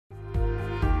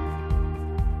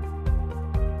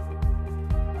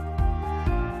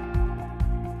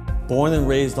Born and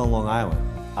raised on Long Island,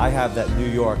 I have that New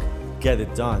York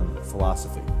get-it-done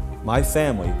philosophy. My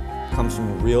family comes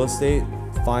from a real estate,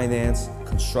 finance,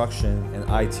 construction, and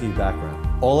IT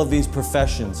background. All of these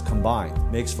professions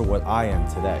combined makes for what I am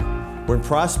today. When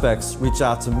prospects reach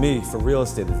out to me for real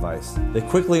estate advice, they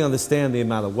quickly understand the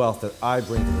amount of wealth that I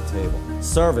bring to the table.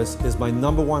 Service is my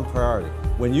 #1 priority.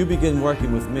 When you begin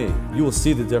working with me, you will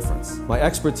see the difference. My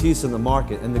expertise in the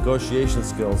market and negotiation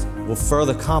skills will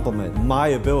further complement my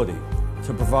ability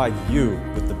to provide you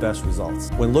with the best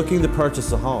results. When looking to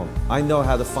purchase a home, I know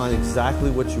how to find exactly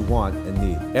what you want and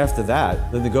need. After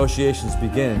that, the negotiations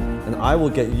begin, and I will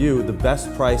get you the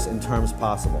best price and terms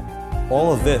possible.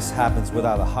 All of this happens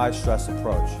without a high-stress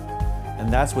approach,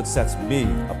 and that's what sets me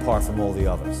apart from all the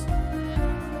others.